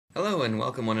Hello and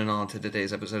welcome one and all to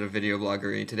today's episode of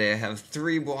Videobloggery. Today I have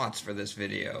 3 blots for this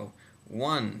video.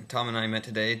 1. Tom and I met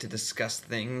today to discuss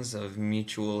things of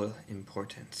mutual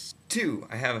importance. 2.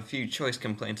 I have a few choice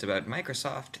complaints about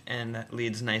Microsoft, and that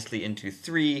leads nicely into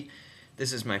 3.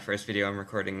 This is my first video I'm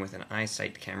recording with an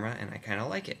iSight camera, and I kinda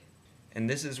like it. And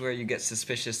this is where you get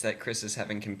suspicious that Chris is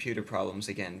having computer problems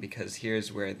again, because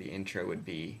here's where the intro would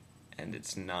be, and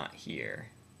it's not here.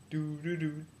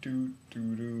 Videobloggery.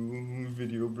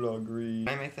 Can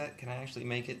I make that? Can I actually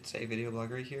make it say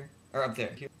videobloggery here? Or up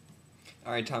there? Here.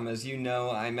 Alright, Tom, as you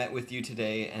know, I met with you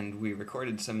today and we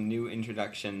recorded some new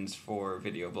introductions for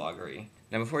videobloggery.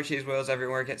 Now, before Cheese Whales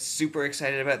Everywhere gets super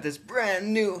excited about this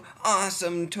brand new,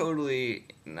 awesome, totally,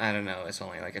 I don't know, it's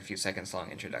only like a few seconds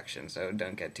long introduction, so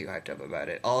don't get too hyped up about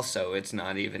it. Also, it's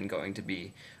not even going to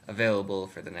be available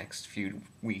for the next few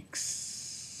weeks.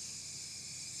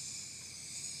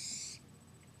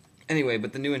 Anyway,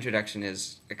 but the new introduction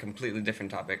is a completely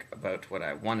different topic about what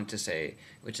I wanted to say,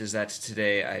 which is that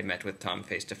today I met with Tom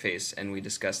face-to-face and we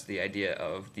discussed the idea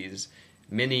of these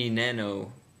mini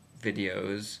nano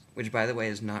videos, which by the way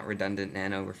is not redundant.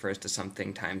 Nano refers to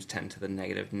something times 10 to the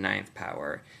negative 9th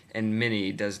power, and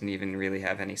mini doesn't even really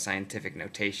have any scientific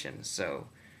notation, so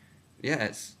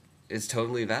yeah, it's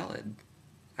totally valid.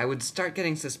 I would start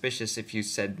getting suspicious if you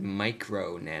said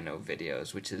micro nano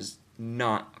videos, which is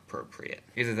not appropriate.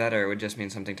 Either that or it would just mean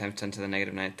something times 10 to the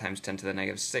negative 9th times 10 to the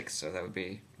negative 6th, so that would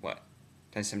be, what?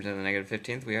 Times 10 to the negative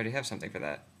 15th? We already have something for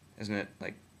that. Isn't it,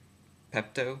 like,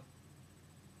 Pepto?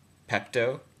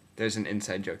 Pepto? There's an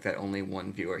inside joke that only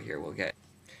one viewer here will get.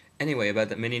 Anyway, about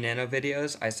the mini nano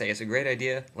videos, I say it's a great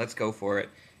idea, let's go for it,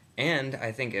 and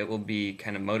I think it will be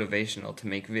kind of motivational to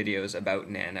make videos about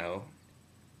nano.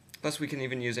 Plus, we can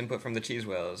even use input from the Cheese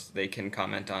Whales. They can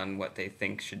comment on what they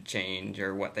think should change,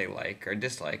 or what they like or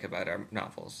dislike about our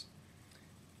novels.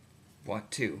 What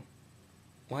 2?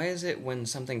 Why is it when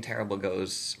something terrible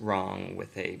goes wrong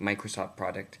with a Microsoft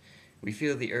product, we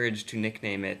feel the urge to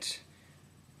nickname it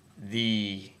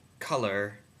the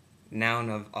color,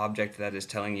 noun of object that is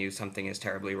telling you something is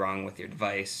terribly wrong with your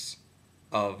device,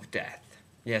 of death?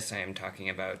 Yes, I am talking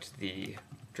about the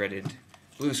dreaded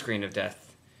blue screen of death,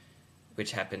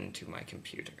 which happened to my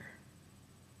computer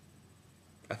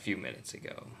a few minutes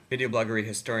ago. Videobloggery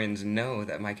historians know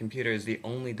that my computer is the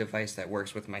only device that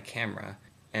works with my camera,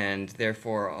 and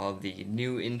therefore all the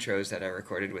new intros that I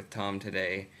recorded with Tom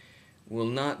today will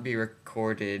not be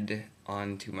recorded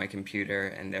onto my computer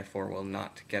and therefore will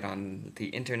not get on the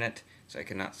internet, so I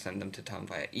cannot send them to Tom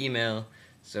via email,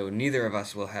 so neither of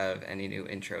us will have any new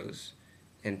intros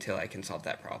until I can solve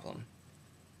that problem.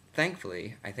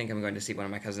 Thankfully, I think I'm going to see one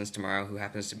of my cousins tomorrow who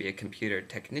happens to be a computer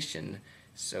technician,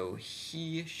 so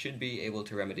he should be able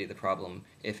to remedy the problem,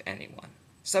 if anyone.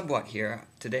 Subwhat here.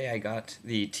 Today I got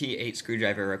the T8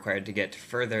 screwdriver required to get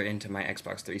further into my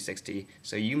Xbox 360,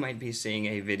 so you might be seeing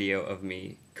a video of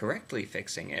me correctly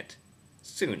fixing it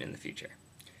soon in the future.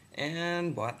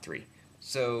 And bot 3.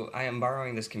 So I am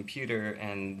borrowing this computer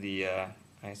and the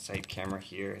iSight camera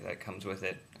here that comes with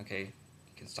it. Okay,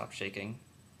 you can stop shaking.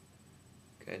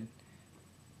 Good.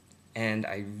 And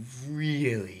I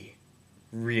really,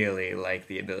 really like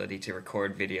the ability to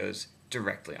record videos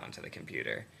directly onto the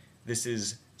computer. This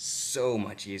is so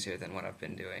much easier than what I've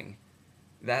been doing.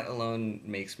 That alone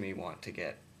makes me want to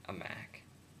get a Mac.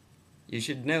 You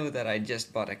should know that I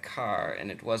just bought a car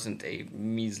and it wasn't a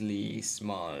measly,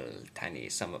 small, tiny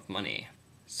sum of money.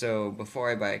 So before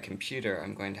I buy a computer,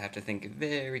 I'm going to have to think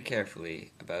very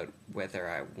carefully about whether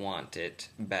I want it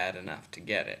bad enough to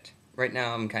get it. Right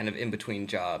now I'm kind of in between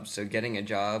jobs, so getting a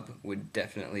job would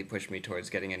definitely push me towards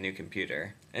getting a new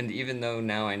computer. And even though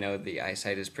now I know the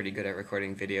iSight is pretty good at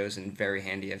recording videos and very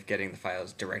handy at getting the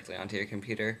files directly onto your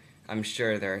computer, I'm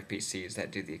sure there are PCs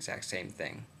that do the exact same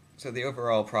thing. So the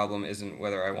overall problem isn't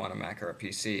whether I want a Mac or a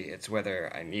PC, it's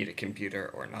whether I need a computer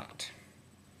or not.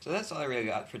 So that's all I really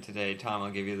got for today. Tom,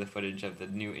 I'll give you the footage of the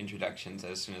new introductions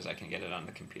as soon as I can get it on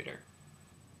the computer.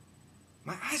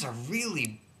 My eyes are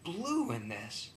really blue in this.